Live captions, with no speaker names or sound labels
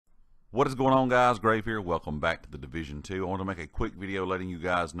What is going on, guys? Grave here. Welcome back to the Division 2. I want to make a quick video letting you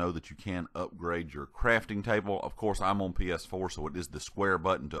guys know that you can upgrade your crafting table. Of course, I'm on PS4, so it is the square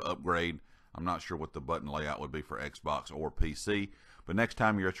button to upgrade. I'm not sure what the button layout would be for Xbox or PC, but next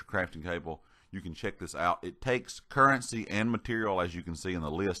time you're at your crafting table, you can check this out. It takes currency and material, as you can see in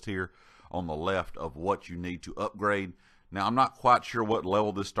the list here on the left, of what you need to upgrade. Now, I'm not quite sure what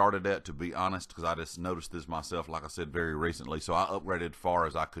level this started at, to be honest, because I just noticed this myself, like I said, very recently. So I upgraded far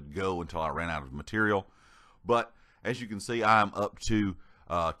as I could go until I ran out of material. But as you can see, I am up to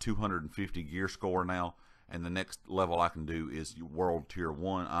 250 gear score now. And the next level I can do is World Tier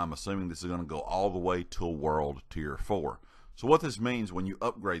 1. I'm assuming this is going to go all the way to World Tier 4. So what this means when you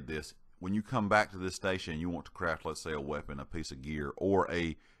upgrade this, when you come back to this station and you want to craft, let's say, a weapon, a piece of gear, or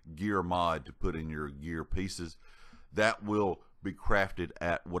a gear mod to put in your gear pieces, that will be crafted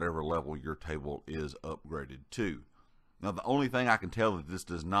at whatever level your table is upgraded to. Now, the only thing I can tell that this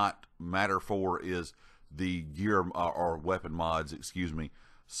does not matter for is the gear or weapon mods,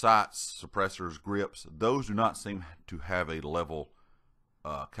 sights, suppressors, grips. Those do not seem to have a level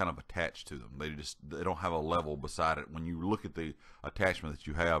kind of attached to them. They don't have a level beside it. When you look at the attachment that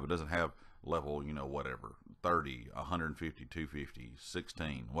you have, it doesn't have level, whatever, 30, 150, 250,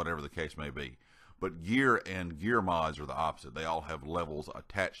 16, whatever the case may be. But gear and gear mods are the opposite. They all have levels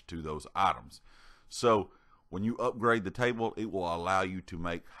attached to those items. So when you upgrade the table, it will allow you to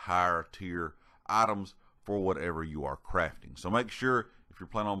make higher tier items for whatever you are crafting. So make sure, if you're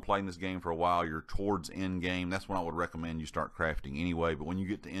planning on playing this game for a while, you're towards end game. That's when I would recommend you start crafting anyway. But when you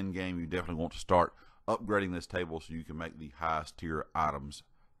get to end game, you definitely want to start upgrading this table so you can make the highest tier items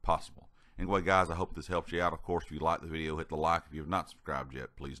possible. Anyway, guys, I hope this helps you out. Of course, if you like the video, hit the like. If you have not subscribed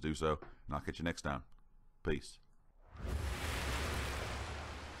yet, please do so. And I'll catch you next time. Peace.